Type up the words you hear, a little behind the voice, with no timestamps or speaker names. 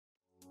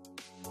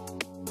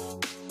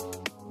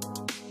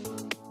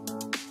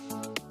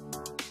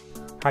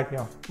Hi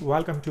there,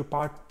 welcome to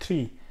part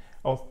 3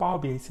 of Power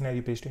BI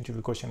scenario based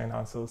interview question and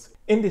answers.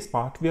 In this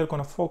part, we are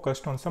going to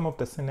focus on some of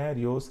the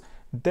scenarios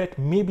that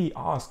may be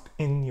asked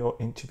in your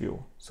interview.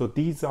 So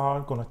these are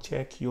going to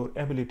check your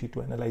ability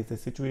to analyze the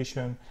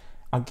situation,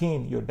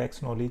 again your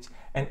DEX knowledge,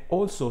 and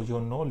also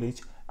your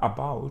knowledge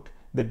about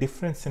the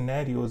different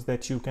scenarios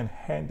that you can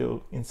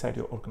handle inside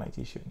your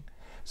organization.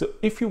 So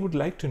if you would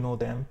like to know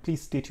them,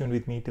 please stay tuned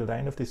with me till the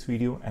end of this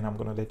video and I'm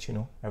going to let you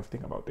know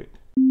everything about it.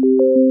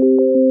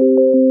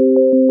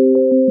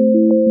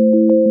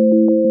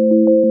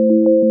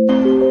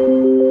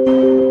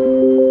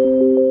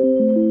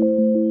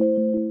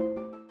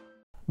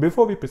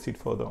 Before we proceed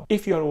further,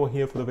 if you are over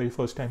here for the very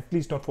first time,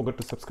 please don't forget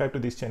to subscribe to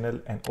this channel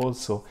and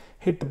also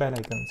hit the bell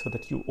icon so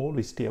that you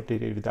always stay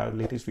updated with our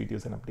latest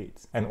videos and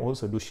updates, and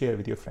also do share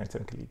with your friends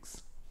and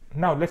colleagues.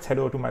 Now let's head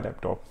over to my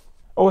laptop.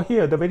 Over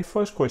here, the very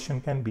first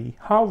question can be,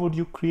 how would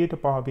you create a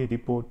Power BI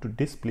report to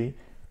display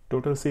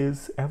total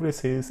sales, average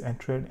sales and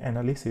trend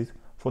analysis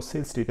for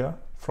sales data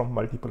from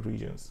multiple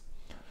regions?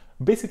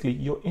 Basically,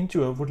 your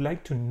interviewer would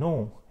like to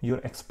know your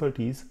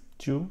expertise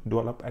to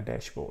develop a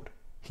dashboard.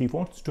 He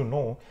wants to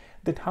know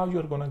that how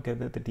you're going to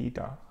gather the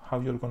data, how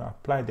you're going to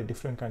apply the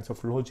different kinds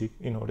of logic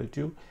in order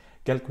to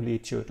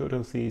calculate your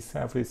total sales,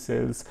 average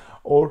sales,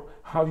 or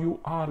how you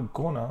are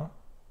going to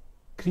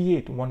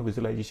create one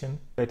visualization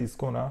that is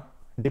going to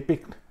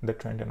depict the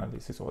trend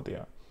analysis over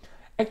there.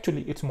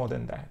 Actually, it's more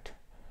than that.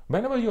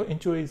 Whenever your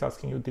interviewer is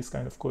asking you this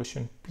kind of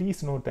question,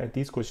 please note that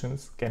these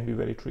questions can be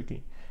very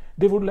tricky.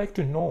 They would like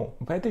to know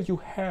whether you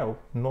have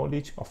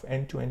knowledge of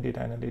end-to-end data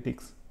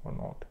analytics or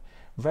not,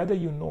 whether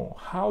you know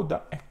how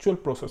the actual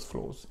process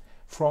flows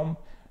from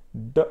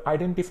the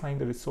identifying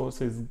the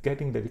resources,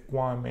 getting the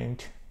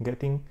requirement,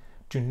 getting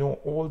to know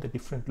all the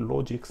different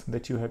logics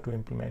that you have to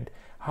implement,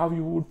 how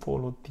you would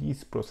follow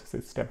these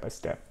processes step by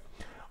step.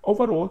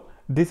 Overall,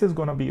 this is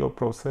going to be your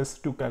process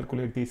to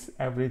calculate this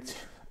average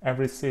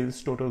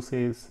sales, total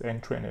sales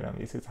and trend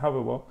analysis.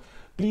 However,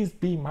 please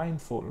be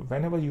mindful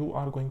whenever you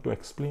are going to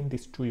explain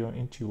this to your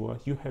interviewer,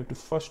 you have to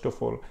first of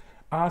all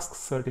ask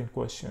certain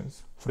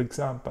questions. For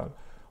example,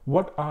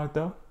 what are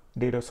the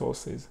data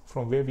sources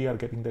from where we are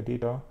getting the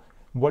data?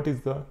 What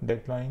is the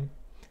deadline?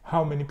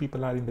 How many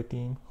people are in the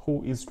team?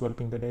 Who is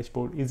developing the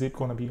dashboard? Is it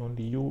going to be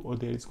only you, or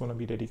there is going to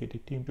be a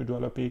dedicated team to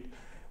develop it?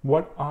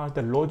 What are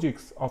the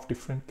logics of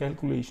different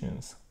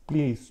calculations?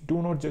 Please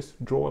do not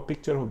just draw a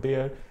picture of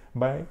bear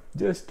by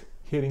just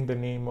hearing the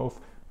name of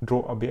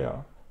draw a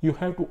bear. You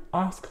have to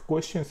ask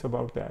questions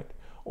about that.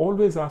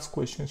 Always ask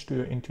questions to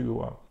your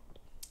interviewer.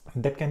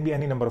 That can be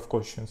any number of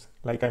questions.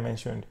 Like I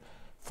mentioned,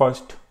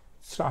 first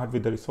start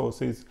with the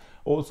resources.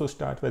 Also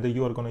start whether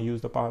you are going to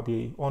use the Power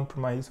BI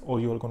on-premise or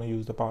you are going to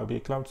use the Power BI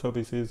cloud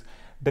services.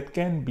 That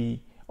can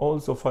be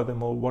also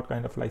furthermore what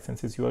kind of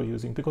licenses you are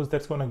using, because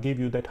that's going to give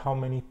you that how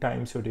many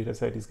times your data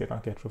set is going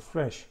to get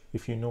refreshed.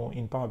 If you know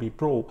in Power BI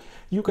Pro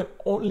you can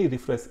only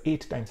refresh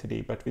 8 times a day,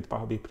 but with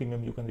Power BI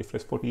Premium you can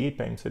refresh 48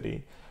 times a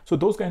day. So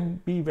those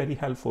can be very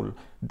helpful.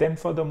 Then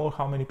furthermore,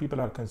 how many people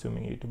are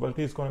consuming it, what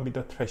is going to be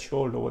the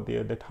threshold over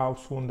there, that how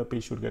soon the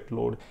page should get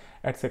loaded,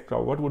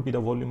 etc. What would be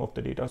the volume of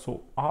the data?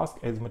 So ask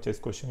as much as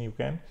question you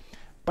can,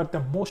 but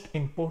the most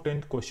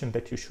important question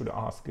that you should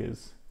ask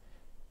is,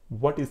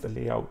 what is the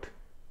layout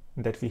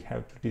that we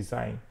have to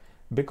design?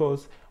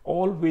 Because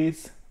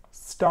always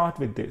start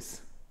with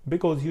this,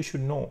 because you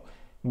should know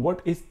what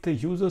is the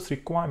user's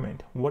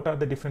requirement, what are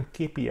the different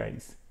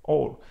KPIs,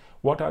 or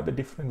what are the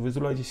different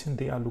visualization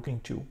they are looking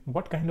to,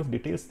 what kind of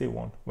details they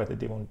want, whether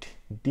they want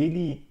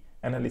daily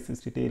analysis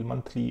detail,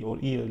 monthly or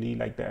yearly,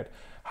 like that,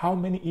 how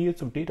many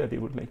years of data they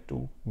would like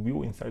to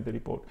view inside the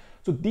report.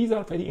 So these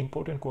are very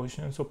important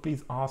questions. So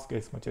please ask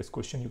as much as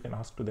question you can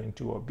ask to the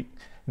interviewer.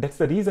 That's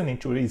the reason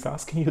interviewer is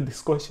asking you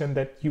this question,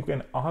 that you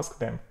can ask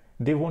them.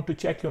 They want to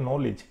check your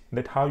knowledge,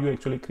 that how you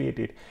actually create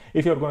it.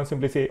 If you're going to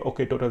simply say,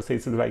 okay, total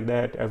sales is like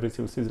that, average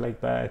sales is like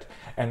that,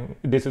 and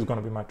this is going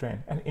to be my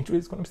trend, and interviewer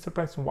is going to be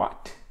surprised.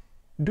 What?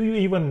 Do you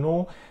even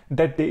know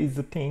that there is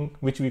a thing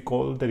which we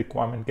call the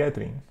requirement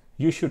gathering?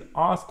 You should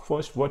ask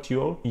first what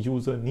your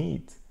user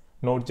needs,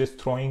 not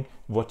just throwing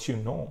what you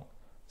know.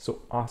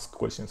 So ask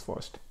questions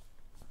first.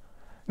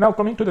 Now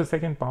coming to the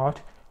second part,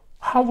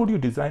 how would you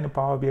design a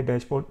Power BI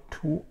dashboard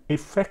to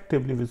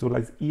effectively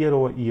visualize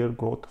year-over-year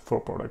growth for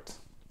products?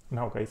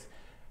 Now guys,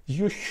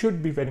 you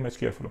should be very much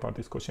careful about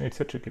this question. It's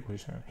a tricky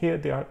question. Here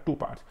there are two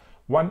parts.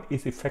 One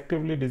is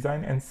effectively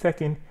design, and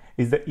second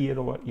is the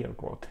year-over-year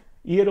growth.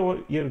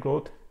 Year-over-year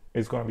growth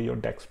is going to be your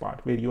DEX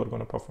part, where you are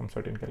going to perform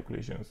certain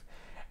calculations.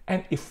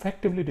 And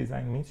effectively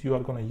design means you are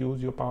going to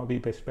use your Power BI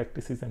best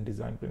practices and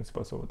design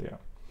principles over there.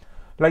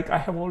 Like I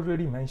have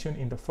already mentioned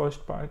in the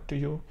first part to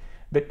you,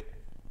 that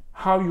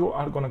how you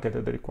are going to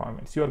gather the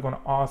requirements. You are going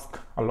to ask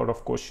a lot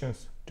of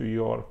questions to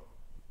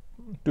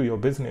your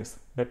business,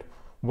 that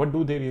what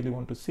do they really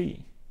want to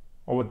see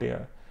over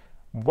there?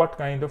 What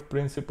kind of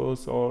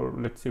principles, or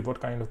let's say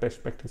what kind of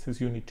best practices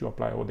you need to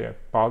apply over there.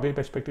 Power BI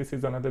best practices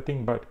is another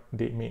thing, but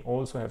they may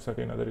also have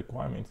certain other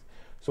requirements.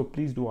 So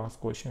please do ask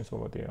questions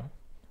over there.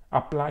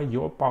 Apply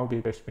your Power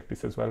BI best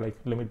practice as well, like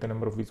limit the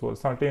number of visuals.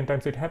 Certain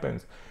times it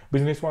happens.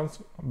 Business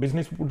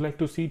would like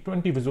to see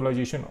 20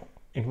 visualization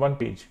in one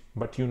page,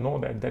 but you know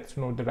that that's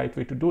not the right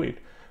way to do it.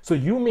 So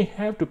you may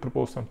have to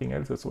propose something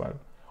else as well.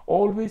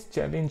 Always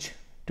challenge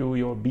to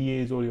your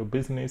BAs or your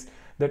business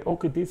that,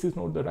 okay, this is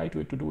not the right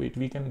way to do it.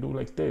 We can do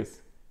like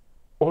this.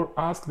 Or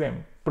ask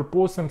them,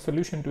 propose some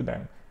solution to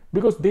them,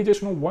 because they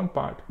just know one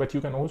part, but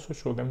you can also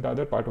show them the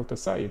other part of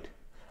the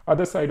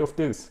other side of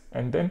this,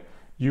 and then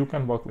you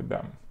can work with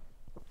them.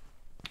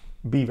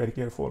 Be very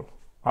careful.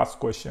 Ask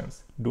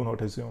questions. Do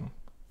not assume.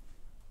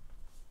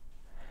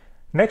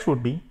 Next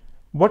would be,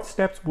 what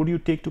steps would you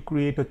take to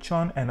create a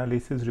churn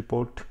analysis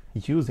report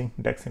using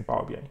DAX in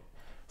Power BI?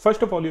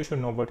 First of all, you should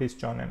know what is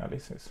churn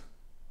analysis.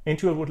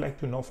 Interviewer would like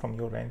to know from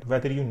your end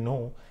whether you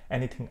know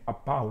anything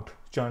about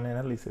churn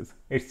analysis.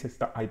 It's just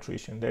the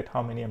iteration, that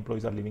how many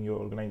employees are leaving your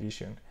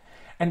organization.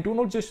 And do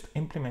not just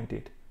implement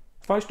it.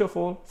 First of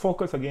all,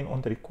 focus again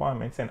on the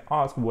requirements and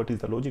ask what is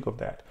the logic of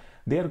that.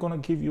 They are going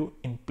to give you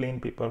in plain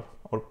paper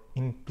or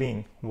in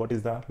plain what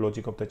is the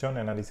logic of the churn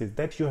analysis,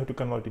 that you have to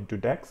convert into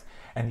DAX,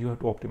 and you have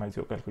to optimize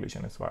your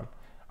calculation as well.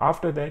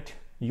 After that,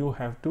 you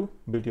have to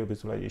build your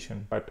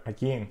visualization. But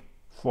again,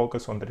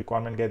 focus on the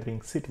requirement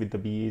gathering, sit with the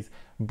BAs.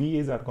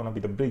 BAs are going to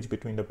be the bridge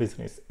between the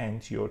business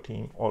and your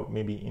team, or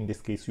maybe in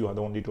this case, you are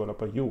the only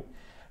developer,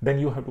 Then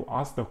you have to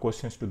ask the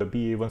questions to the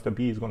BA. Once the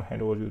BA is going to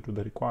hand over you to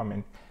the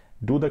requirement,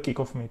 do the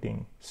kickoff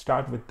meeting,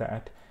 start with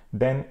that,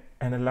 then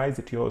analyze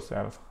it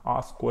yourself,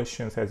 ask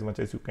questions as much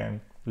as you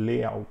can,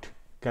 lay out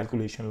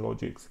calculation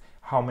logics,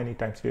 how many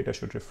times data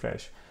should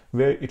refresh,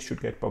 where it should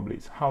get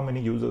published, how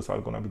many users are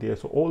going to be there.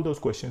 So all those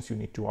questions you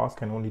need to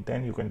ask, and only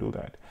then you can do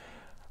that.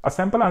 A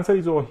sample answer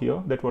is over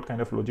here, that what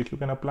kind of logic you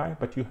can apply,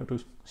 but you have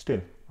to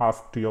still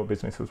ask to your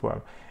business as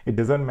well. It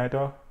doesn't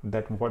matter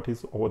that what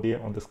is over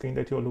there on the screen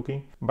that you're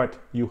looking, but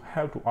you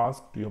have to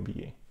ask to your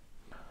BA.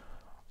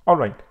 All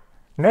right.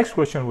 Next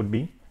question would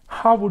be,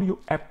 how would you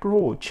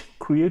approach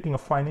creating a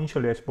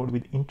financial dashboard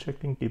with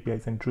interacting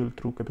KPIs and drill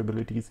through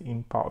capabilities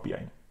in Power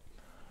BI?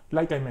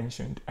 Like I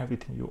mentioned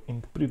everything you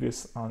in the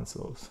previous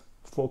answers,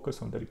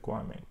 focus on the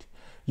requirement.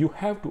 You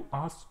have to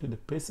ask to the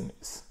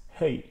business,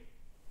 hey,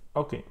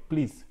 okay,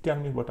 please tell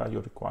me what are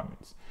your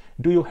requirements.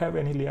 Do you have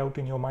any layout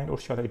in your mind, or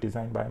shall I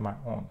design by my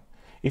own?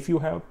 If you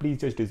have, please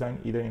just design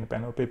either in a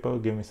pen or paper,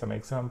 give me some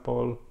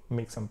example,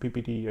 make some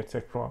PPT,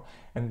 etc.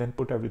 And then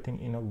put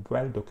everything in a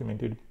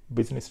well-documented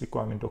business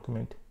requirement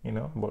document in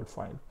a Word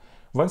file.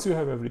 Once you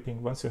have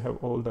everything, once you have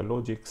all the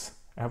logics,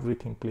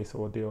 everything placed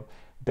over there,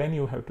 then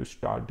you have to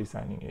start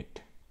designing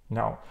it.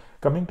 Now,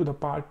 coming to the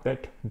part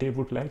that they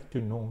would like to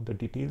know the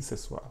details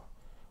as well.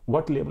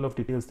 What level of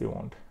details they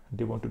want?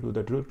 They want to do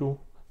the drill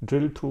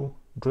through,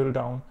 drill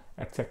down,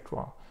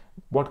 etc.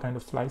 What kind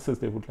of slices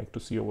they would like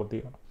to see over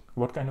there?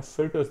 What kind of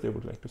filters they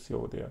would like to see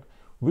over there,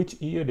 which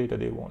year data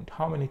they want,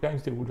 how many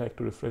times they would like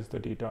to refresh the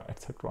data,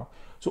 etc.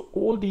 So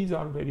all these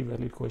are very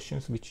valid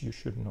questions which you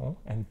should know,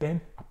 and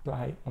then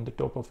apply on the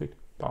top of it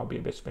Power BI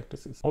best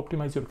practices.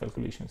 Optimize your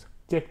calculations,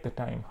 check the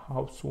time,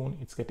 how soon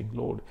it's getting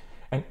loaded,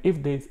 and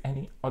if there's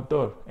any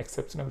other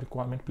exceptional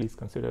requirement, please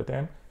consider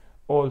them.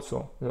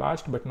 Also,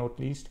 last but not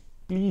least,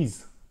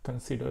 please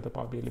consider the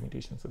Power BI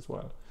limitations as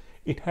well.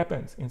 It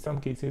happens in some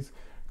cases.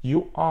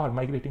 You are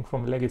migrating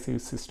from legacy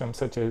systems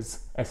such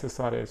as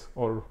SSRS,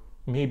 or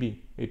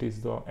maybe it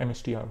is the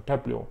MSTR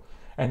Tableau,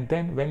 and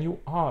then when you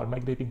are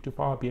migrating to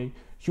Power BI,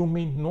 you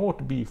may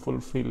not be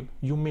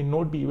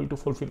able to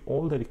fulfill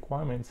all the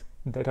requirements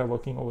that are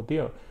working over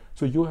there.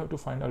 So you have to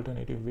find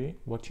alternative way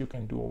what you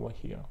can do over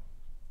here.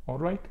 All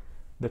right,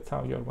 that's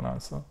how you're going to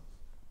answer.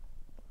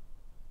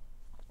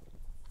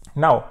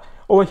 Now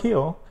over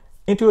here,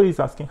 interviewer is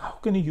asking, how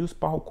can you use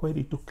Power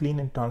Query to clean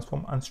and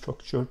transform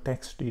unstructured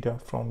text data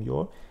from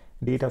your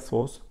data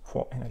source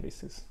for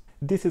analysis?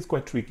 This is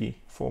quite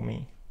tricky for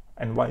me.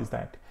 And why is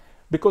that?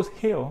 Because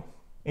here,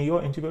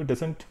 your interviewer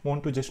doesn't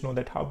want to just know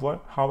that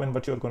how and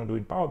what you're going to do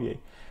in Power BI,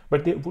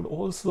 but they would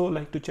also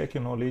like to check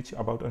your knowledge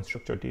about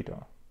unstructured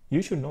data.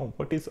 You should know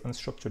what is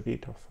unstructured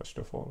data, first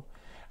of all.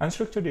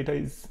 Unstructured data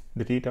is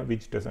the data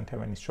which doesn't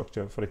have any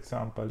structure. For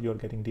example, you're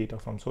getting data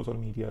from social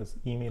medias,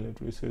 email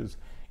addresses,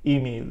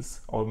 emails,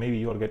 or maybe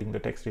you're getting the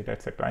text data,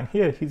 etc. And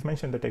here he's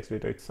mentioned the text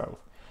data itself.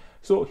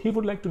 So he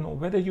would like to know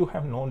whether you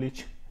have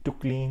knowledge to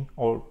clean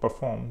or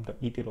perform the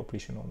ETL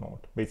operation or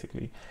not.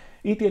 Basically,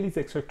 ETL is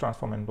extract,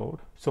 transform, and load.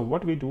 So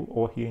what we do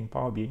over here in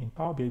Power BI,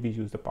 we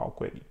use the Power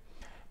Query.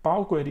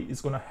 Power Query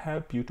is going to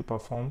help you to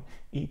perform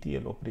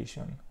ETL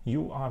operation.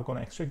 You are going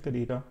to extract the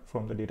data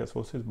from the data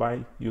sources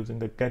by using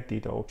the get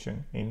data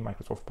option in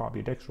Microsoft Power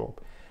BI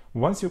Desktop.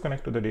 Once you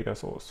connect to the data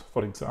source,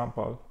 for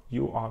example,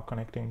 you are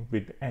connecting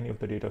with any of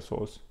the data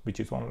source which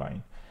is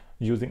online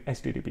using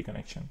HTTP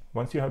connection.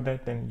 Once you have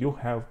that, then you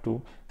have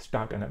to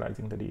start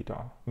analyzing the data.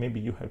 Maybe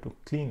you have to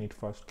clean it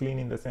first. Clean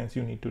in the sense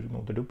you need to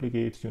remove the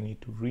duplicates, you need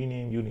to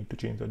rename, you need to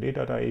change the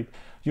data type,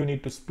 you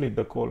need to split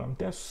the column.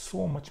 There's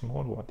so much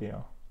more over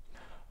there.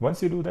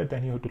 Once you do that,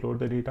 then you have to load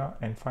the data,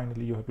 and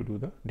finally you have to do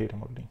the data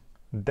modeling.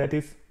 That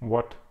is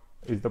what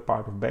is the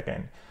part of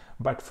backend.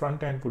 but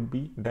front end would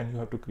be then you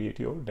have to create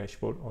your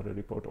dashboard or a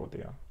report over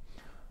there.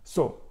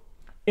 So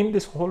in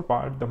this whole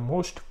part, the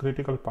most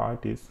critical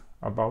part is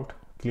about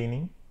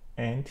cleaning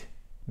and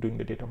doing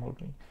the data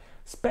modeling.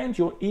 Spend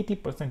your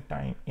 80%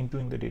 time in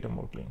doing the data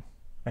modeling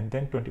and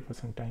then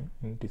 20% time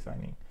in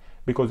designing,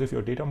 because if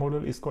your data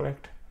model is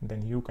correct,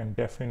 then you can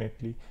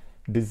definitely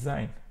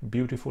design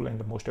beautiful and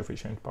the most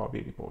efficient Power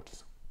BI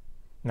reports.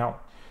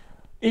 Now,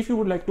 if you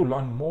would like to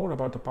learn more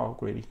about the Power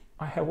Query,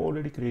 I have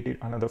already created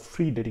another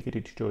free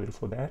dedicated tutorial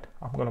for that.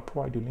 I'm going to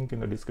provide you a link in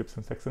the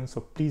description section,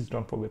 so please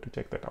don't forget to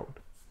check that out.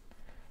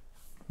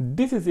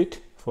 This is it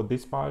for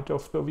this part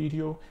of the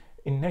video.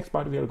 In next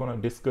part, we are going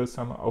to discuss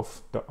some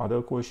of the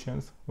other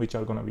questions, which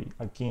are going to be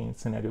again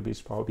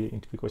scenario-based Power BI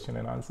interview question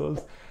and answers.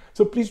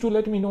 So please do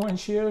let me know and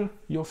share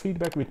your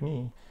feedback with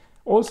me.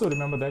 Also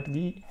remember that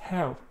we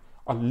have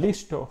a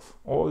list of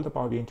all the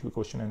Power BI interview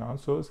question and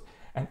answers,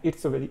 and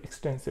it's a very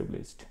extensive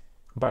list.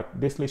 But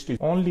this list is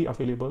only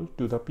available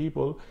to the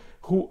people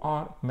who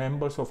are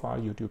members of our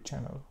YouTube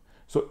channel.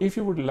 So if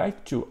you would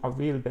like to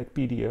avail that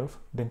PDF,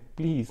 then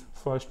please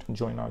first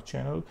join our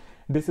channel.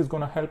 This is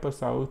going to help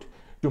us out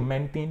to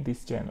maintain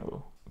this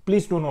channel.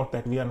 Please do note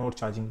that we are not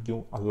charging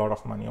you a lot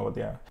of money over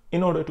there.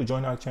 In order to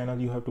join our channel,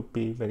 you have to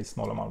pay very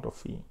small amount of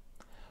fee.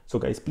 So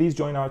guys, please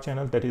join our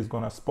channel. That is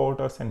going to support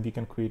us and we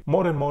can create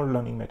more and more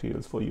learning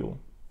materials for you.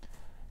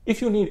 If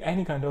you need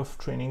any kind of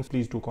trainings,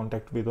 please do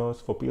contact with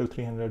us for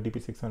PL300,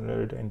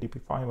 DP600 and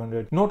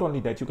DP500. Not only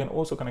that, you can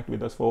also connect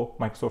with us for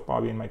Microsoft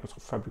Power BI and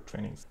Microsoft Fabric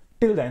trainings.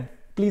 Till then,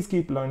 please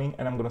keep learning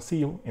and I'm going to see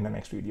you in the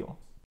next video.